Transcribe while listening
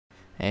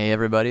Hey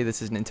everybody,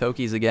 this is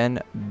Nintoki's again,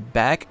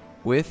 back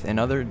with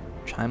another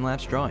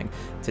time-lapse drawing.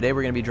 Today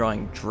we're going to be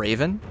drawing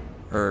Draven,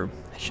 or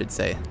I should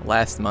say,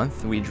 last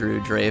month we drew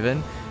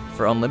Draven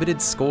for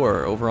Unlimited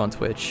Score over on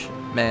Twitch.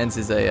 Mans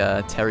is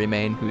a Terry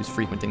main who's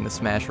frequenting the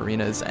Smash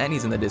arenas, and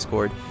he's in the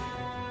Discord.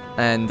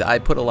 And I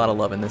put a lot of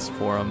love in this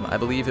for him. I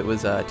believe it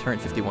was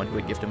Turn51 who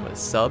had gifted him a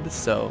sub,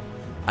 so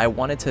I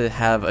wanted to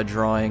have a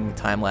drawing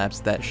time-lapse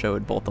that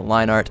showed both the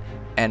line art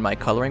and my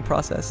coloring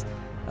process.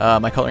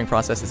 My coloring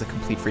process is a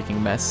complete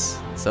freaking mess,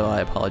 so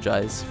I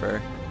apologize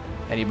for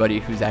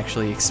anybody who's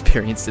actually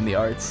experienced in the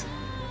arts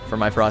for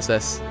my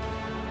process.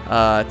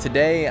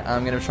 Today,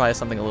 I'm going to try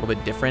something a little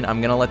bit different.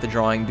 I'm going to let the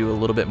drawing do a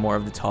little bit more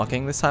of the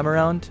talking this time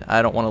around.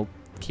 I don't want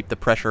to keep the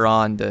pressure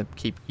on to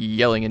keep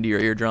yelling into your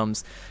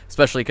eardrums,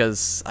 especially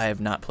because I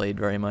have not played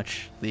very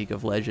much League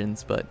of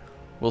Legends, but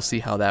we'll see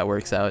how that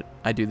works out.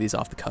 I do these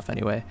off the cuff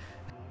anyway.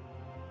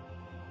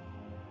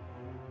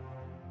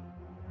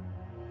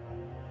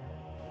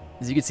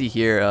 As you can see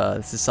here,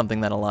 this is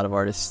something that a lot of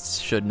artists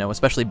should know,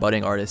 especially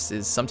budding artists,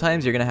 is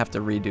sometimes you're going to have to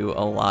redo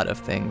a lot of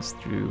things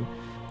through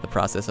the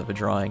process of a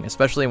drawing,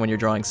 especially when you're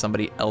drawing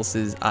somebody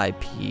else's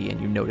IP and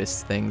you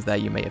notice things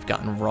that you may have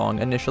gotten wrong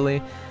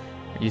initially.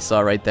 You saw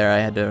right there I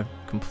had to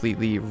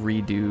completely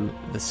redo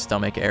the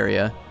stomach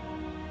area,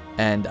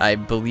 and I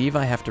believe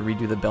I have to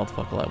redo the belt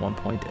buckle at one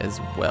point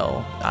as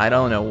well. I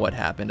don't know what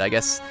happened. I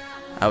guess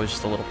I was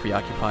just a little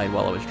preoccupied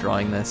while I was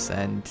drawing this,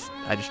 and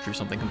I just drew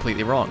something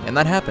completely wrong. And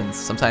that happens.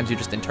 Sometimes you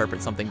just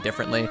interpret something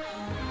differently,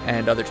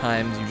 and other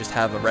times you just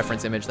have a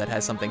reference image that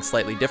has something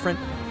slightly different.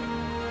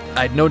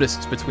 I'd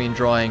noticed between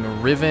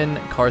drawing Riven,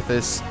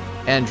 Karthus,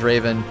 and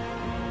Draven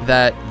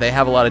that they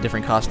have a lot of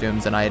different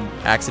costumes, and I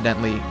had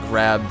accidentally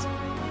grabbed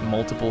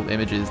multiple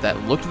images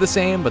that looked the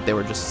same, but they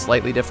were just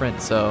slightly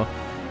different, so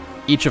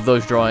each of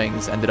those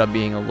drawings ended up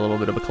being a little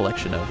bit of a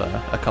collection of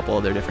a couple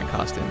of their different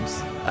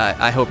costumes.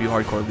 I hope you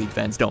hardcore League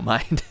fans don't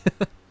mind.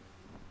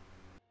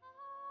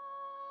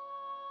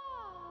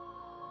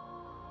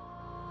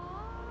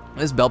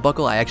 This belt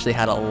buckle I actually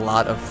had a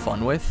lot of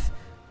fun with,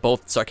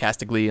 both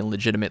sarcastically and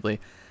legitimately.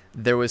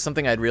 There was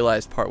something I'd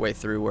realized partway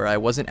through where I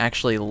wasn't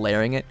actually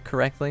layering it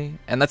correctly,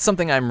 and that's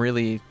something I'm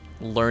really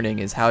learning,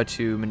 is how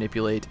to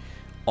manipulate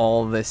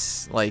all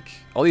these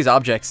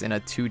objects in a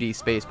 2D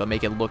space but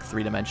make it look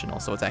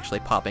three-dimensional, so it's actually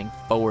popping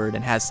forward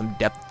and has some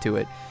depth to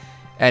it.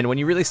 And when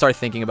you really start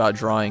thinking about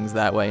drawings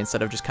that way,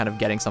 instead of just kind of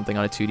getting something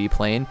on a 2D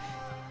plane,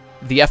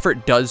 the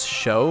effort does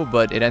show,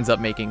 but it ends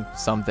up making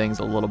some things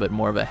a little bit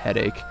more of a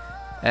headache.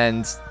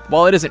 And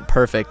while it isn't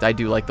perfect, I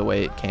do like the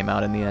way it came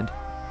out in the end.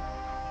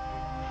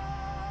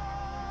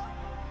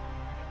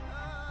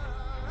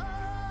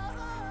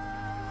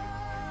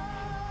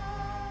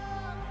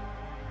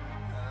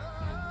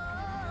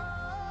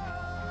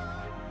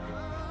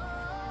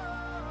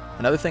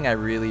 Another thing I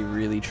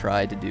really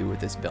tried to do with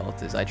this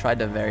belt is I tried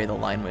to vary the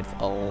line width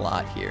a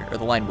lot here, or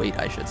the line weight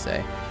I should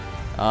say.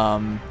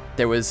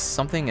 There was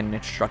something an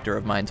instructor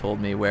of mine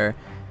told me where,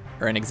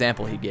 or an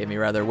example he gave me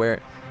rather,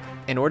 where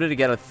in order to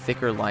get a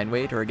thicker line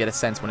weight, or get a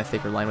sense when a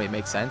thicker line weight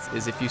makes sense,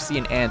 is if you see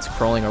an ant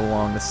crawling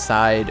along the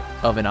side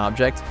of an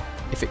object,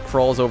 if it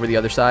crawls over the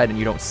other side and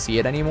you don't see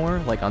it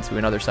anymore, like onto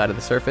another side of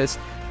the surface,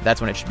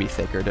 that's when it should be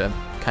thicker to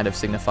kind of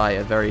signify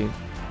a very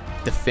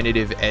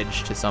definitive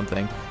edge to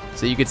something.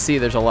 So you could see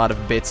there's a lot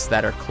of bits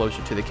that are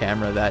closer to the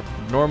camera that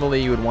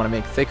normally you would want to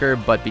make thicker,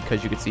 but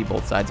because you could see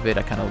both sides of it,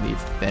 I kind of leave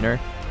thinner.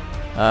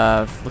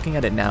 Looking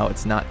at it now,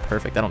 it's not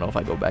perfect. I don't know if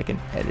I go back and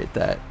edit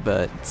that,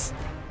 but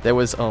there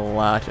was a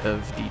lot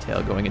of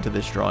detail going into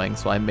this drawing,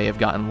 so I may have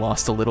gotten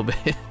lost a little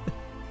bit.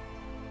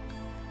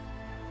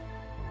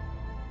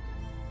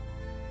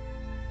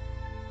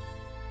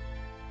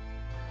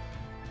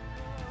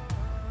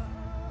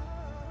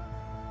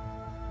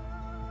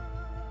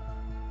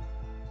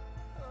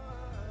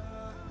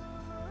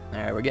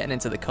 Alright, we're getting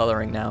into the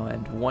coloring now,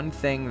 and one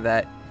thing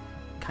that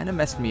kind of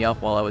messed me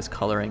up while I was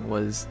coloring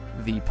was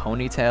the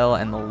ponytail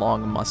and the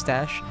long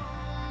mustache.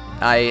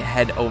 I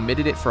had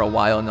omitted it for a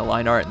while in the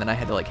line art, and then I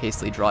had to like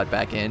hastily draw it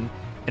back in.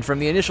 And from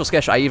the initial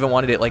sketch, I even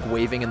wanted it like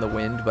waving in the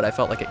wind, but I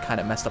felt like it kind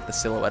of messed up the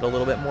silhouette a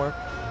little bit more.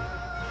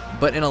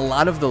 But in a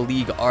lot of the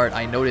League art,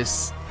 I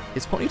noticed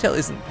his ponytail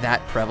isn't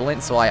that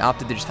prevalent, so I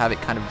opted to just have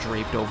it kind of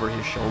draped over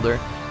his shoulder,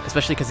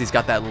 especially because he's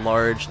got that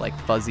large, like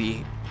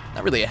fuzzy,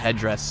 not really a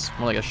headdress,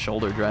 more like a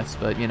shoulder dress,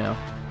 but you know,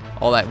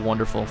 all that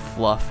wonderful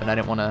fluff, and I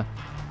didn't want to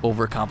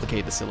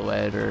overcomplicate the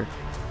silhouette or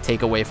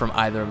take away from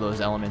either of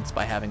those elements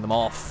by having them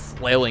all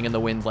flailing in the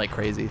wind like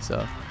crazy,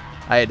 so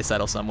I had to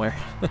settle somewhere.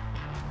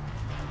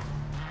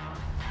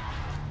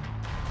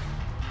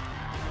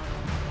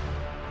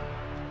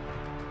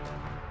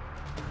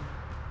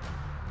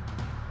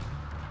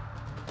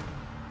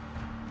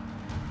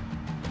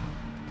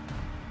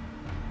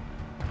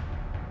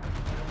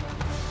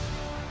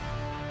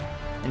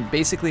 And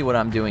basically what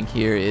I'm doing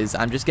here is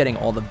I'm just getting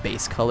all the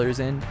base colors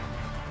in,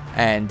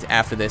 and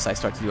after this I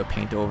start to do a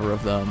paint over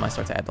of them. I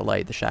start to add the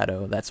light, the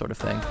shadow, that sort of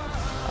thing.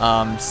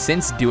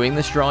 Since doing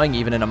this drawing,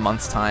 even in a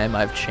month's time,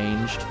 I've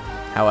changed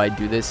how I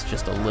do this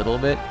just a little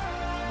bit.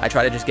 I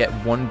try to just get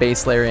one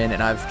base layer in,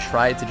 and I've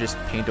tried to just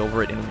paint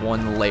over it in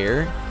one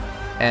layer,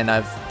 and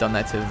I've done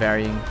that to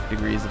varying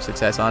degrees of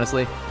success,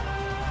 honestly.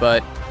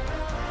 But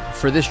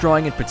for this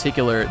drawing in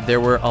particular,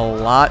 there were a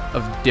lot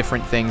of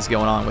different things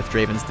going on with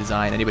Draven's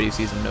design. Anybody who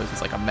sees him knows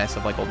it's like a mess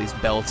of like all these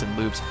belts and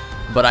loops.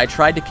 But I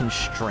tried to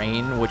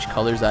constrain which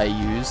colors I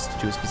used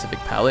to a specific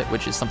palette,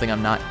 which is something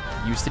I'm not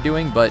used to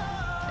doing, but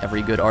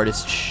every good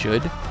artist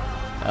should.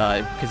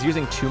 Because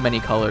using too many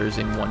colors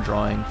in one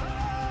drawing,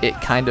 it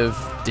kind of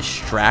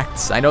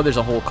distracts. I know there's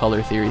a whole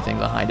color theory thing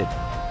behind it.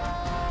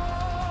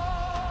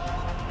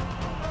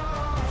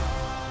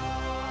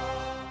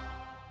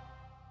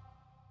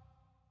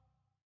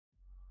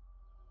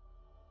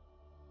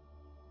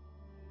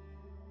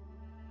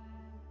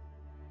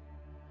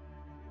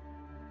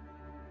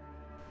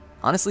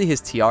 Honestly, his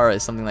tiara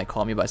is something that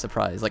caught me by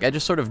surprise. Like, I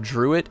just sort of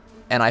drew it,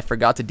 and I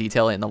forgot to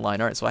detail it in the line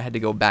art, so I had to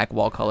go back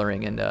while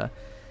coloring, and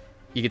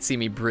you could see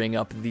me bring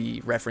up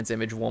the reference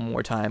image one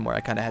more time where I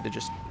kind of had to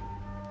just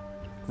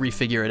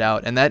refigure it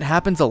out. And that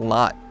happens a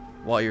lot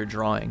while you're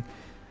drawing.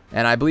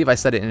 And I believe I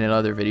said it in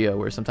another video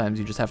where sometimes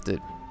you just have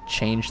to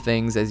change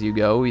things as you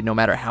go, no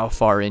matter how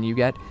far in you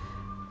get.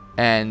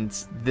 And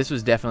this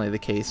was definitely the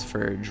case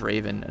for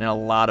Draven in a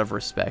lot of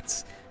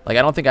respects. Like,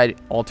 I don't think I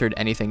altered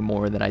anything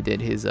more than I did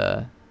his,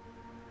 I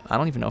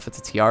don't even know if it's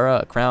a tiara,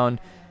 a crown.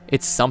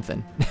 It's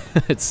something.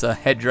 It's a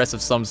headdress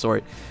of some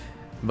sort.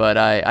 But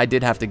I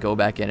did have to go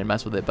back in and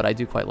mess with it, but I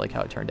do quite like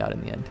how it turned out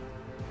in the end.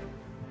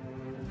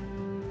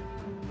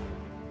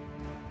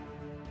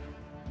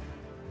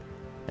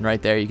 And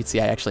right there, you can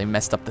see I actually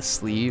messed up the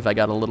sleeve. I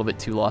got a little bit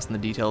too lost in the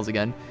details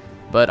again,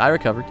 but I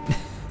recovered.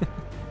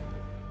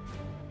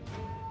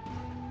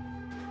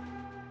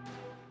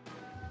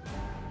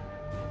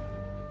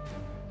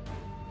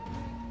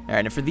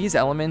 Alright, and for these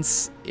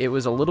elements, it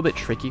was a little bit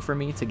tricky for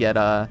me to get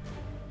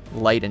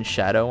light and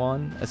shadow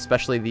on,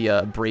 especially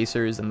the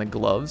bracers and the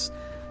gloves.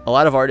 A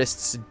lot of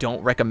artists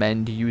don't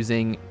recommend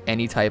using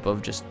any type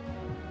of just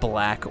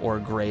black or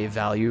gray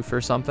value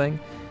for something,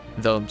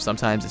 though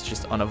sometimes it's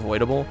just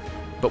unavoidable.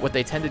 But what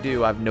they tend to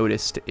do, I've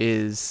noticed,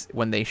 is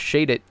when they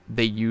shade it,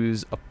 they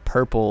use a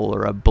purple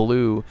or a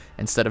blue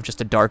instead of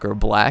just a darker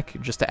black,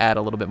 just to add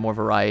a little bit more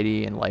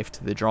variety and life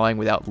to the drawing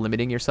without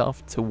limiting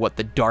yourself to what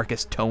the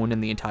darkest tone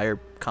in the entire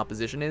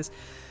composition is.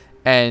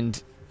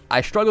 And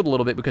I struggled a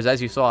little bit because,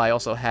 as you saw, I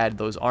also had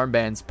those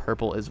armbands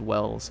purple as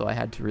well, so I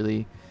had to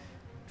really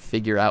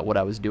figure out what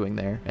I was doing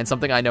there. And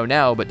something I know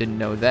now but didn't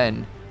know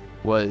then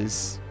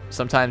was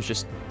sometimes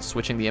just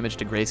switching the image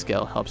to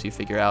grayscale helps you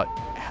figure out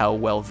how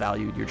well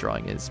valued your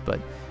drawing is. But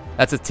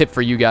that's a tip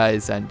for you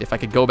guys, and if I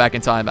could go back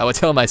in time, I would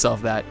tell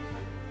myself that.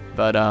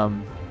 But,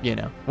 you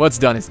know, what's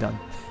done is done.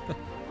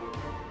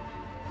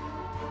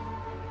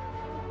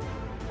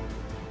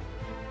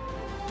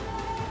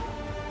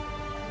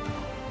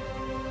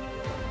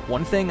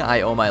 One thing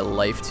I owe my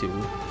life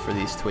to for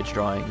these Twitch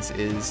drawings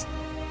is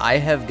I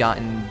have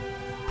gotten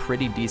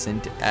pretty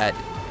decent at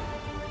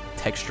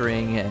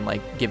texturing and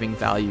like giving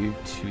value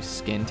to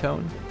skin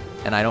tone,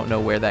 and I don't know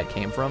where that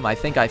came from. I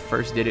think I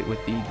first did it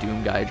with the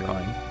Doom guy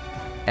drawing,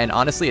 and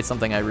honestly it's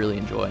something I really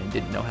enjoy and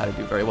didn't know how to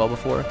do very well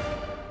before.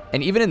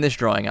 And even in this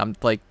drawing,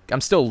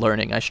 I'm still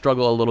learning. I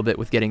struggle a little bit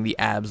with getting the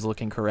abs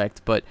looking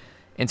correct, but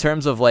in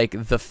terms of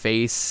like the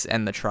face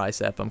and the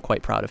tricep, I'm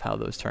quite proud of how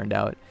those turned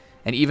out.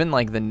 And even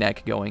like the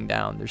neck going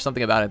down, there's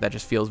something about it that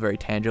just feels very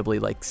tangibly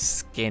like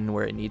skin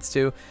where it needs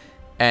to.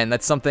 And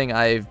that's something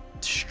I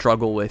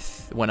struggle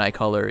with when I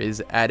color,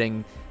 is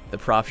adding the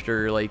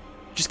posture, like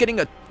just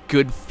getting a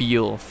good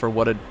feel for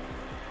what a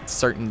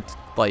certain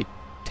like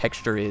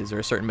texture is, or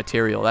a certain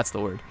material. That's the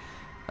word.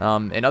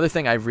 Another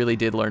thing I really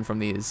did learn from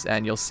these,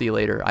 and you'll see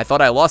later, I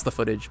thought I lost the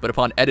footage, but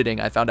upon editing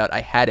I found out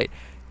I had it,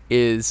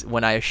 is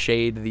when I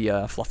shade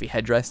the fluffy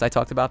headdress I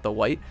talked about, the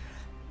white.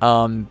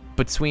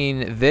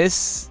 Between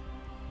this,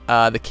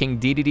 the King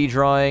Dedede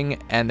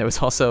drawing, and there was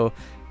also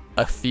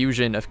a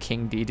fusion of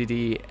King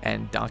Dedede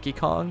and Donkey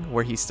Kong,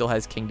 where he still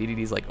has King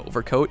Dedede's like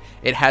overcoat.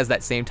 It has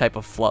that same type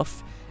of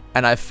fluff,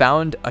 and I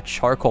found a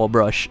charcoal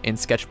brush in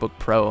Sketchbook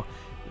Pro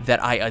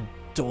that I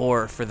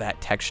adore for that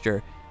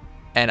texture,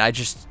 and I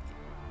just,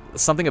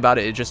 something about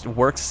it, it just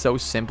works so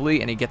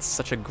simply and it gets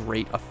such a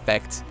great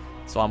effect.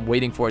 So I'm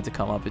waiting for it to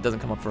come up. It doesn't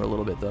come up for a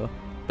little bit though.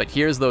 But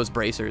here's those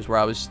bracers where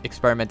I was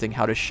experimenting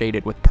how to shade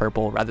it with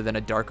purple rather than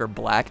a darker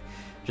black,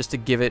 just to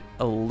give it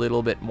a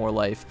little bit more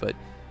life. But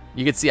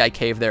you can see I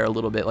cave there a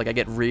little bit. Like I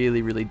get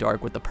really, really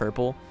dark with the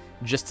purple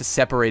just to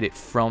separate it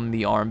from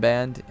the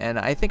armband, and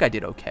I think I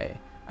did okay.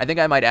 I think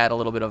I might add a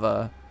little bit of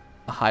a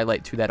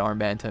highlight to that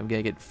armband to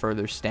make it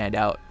further stand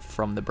out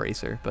from the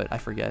bracer, but I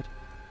forget.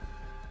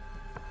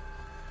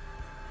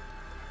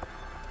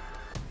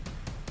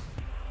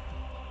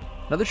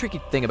 Another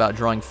tricky thing about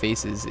drawing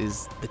faces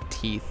is the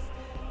teeth.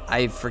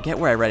 I forget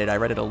where I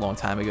read it a long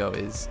time ago,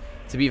 is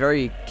to be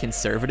very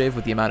conservative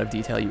with the amount of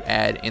detail you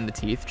add in the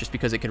teeth, just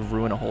because it can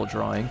ruin a whole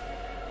drawing.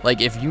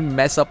 Like if you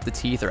mess up the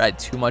teeth or add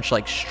too much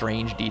like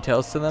strange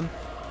details to them,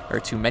 or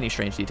too many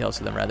strange details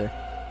to them rather,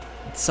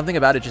 something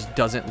about it just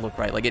doesn't look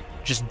right. Like it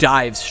just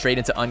dives straight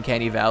into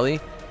Uncanny Valley,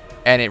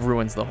 and it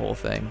ruins the whole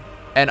thing.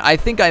 And I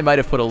think I might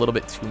have put a little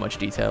bit too much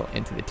detail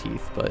into the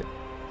teeth, but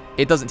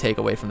it doesn't take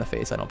away from the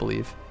face, I don't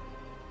believe.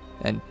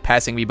 And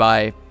passing me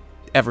by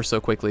ever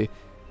so quickly,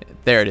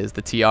 there it is,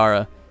 the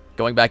tiara.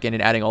 Going back in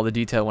and adding all the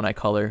detail when I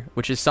color,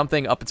 which is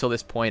something up until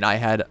this point I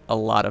had a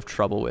lot of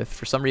trouble with.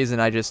 For some reason,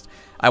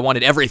 I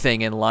wanted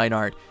everything in line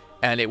art,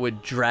 and it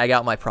would drag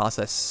out my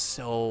process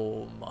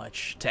so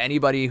much. To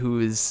anybody who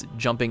is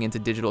jumping into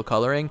digital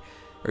coloring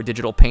or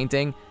digital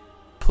painting,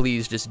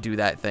 please just do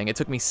that thing. It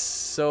took me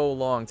so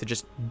long to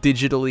just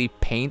digitally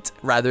paint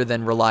rather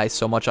than rely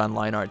so much on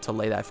line art to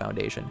lay that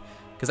foundation.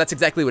 Because that's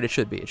exactly what it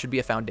should be. It should be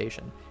a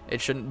foundation.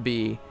 It shouldn't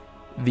be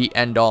the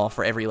end all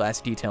for every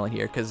last detail in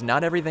here, because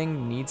not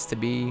everything needs to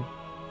be,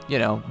 you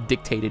know,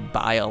 dictated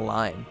by a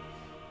line.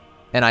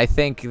 And I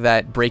think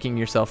that breaking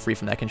yourself free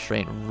from that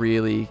constraint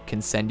really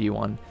can send you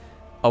on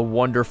a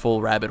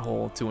wonderful rabbit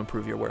hole to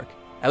improve your work.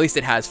 At least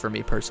it has for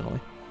me personally.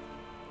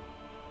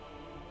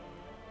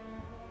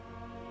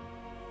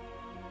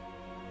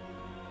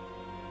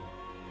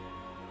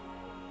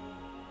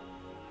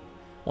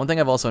 One thing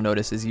I've also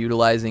noticed is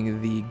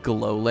utilizing the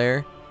glow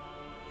layer,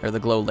 or the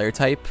glow layer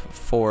type,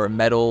 for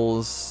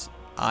metals,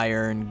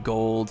 iron,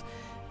 gold.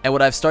 And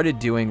what I've started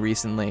doing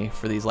recently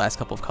for these last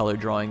couple of color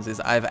drawings is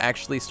I've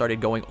actually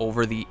started going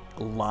over the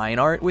line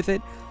art with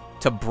it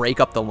to break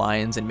up the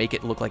lines and make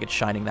it look like it's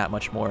shining that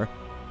much more.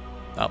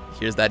 Oh,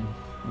 here's that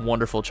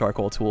wonderful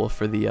charcoal tool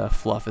for the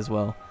fluff as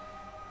well.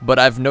 But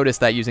I've noticed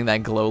that using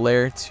that glow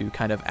layer to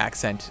kind of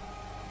accent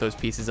those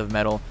pieces of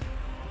metal,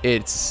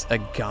 it's a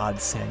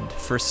godsend.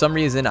 For some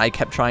reason, I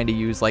kept trying to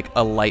use like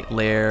a light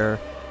layer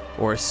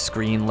or a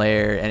screen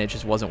layer, and it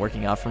just wasn't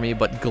working out for me.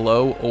 But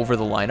glow over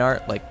the line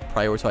art, like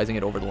prioritizing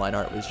it over the line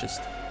art, was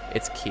just,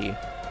 it's key.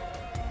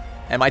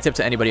 And my tip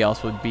to anybody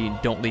else would be,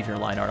 don't leave your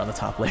line art on the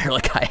top layer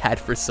like I had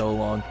for so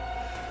long.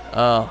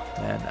 Oh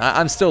man,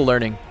 I'm still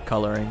learning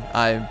coloring.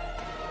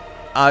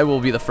 I will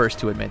be the first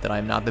to admit that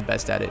I'm not the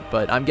best at it,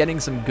 but I'm getting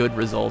some good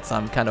results.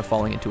 I'm kind of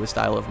falling into a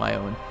style of my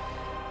own.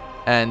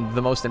 And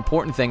the most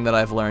important thing that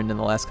I've learned in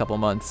the last couple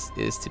months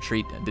is to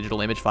treat a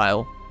digital image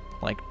file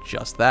like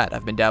just that.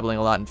 I've been dabbling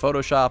a lot in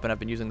Photoshop, and I've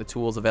been using the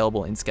tools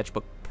available in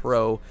Sketchbook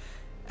Pro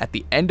at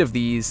the end of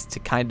these to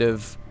kind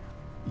of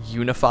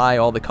unify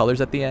all the colors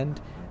at the end.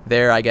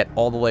 There I get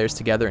all the layers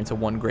together into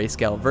one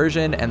grayscale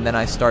version, and then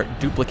I start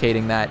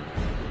duplicating that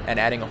and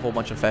adding a whole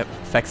bunch of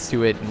effects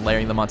to it and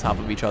layering them on top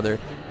of each other.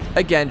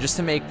 Again, just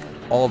to make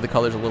all of the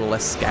colors a little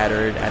less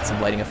scattered, add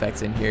some lighting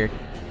effects in here.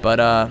 But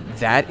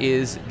that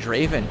is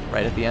Draven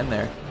right at the end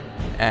there.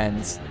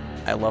 And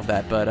I love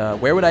that. But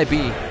where would I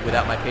be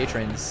without my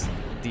patrons?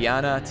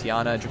 Diana,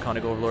 Tiana,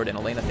 Draconic Overlord, and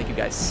Elena, thank you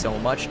guys so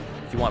much.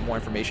 If you want more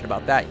information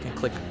about that, you can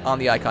click on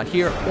the icon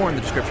here or in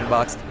the description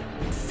box.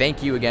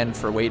 Thank you again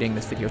for waiting.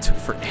 This video took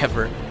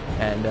forever.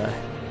 And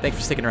thanks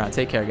for sticking around.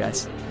 Take care,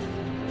 guys.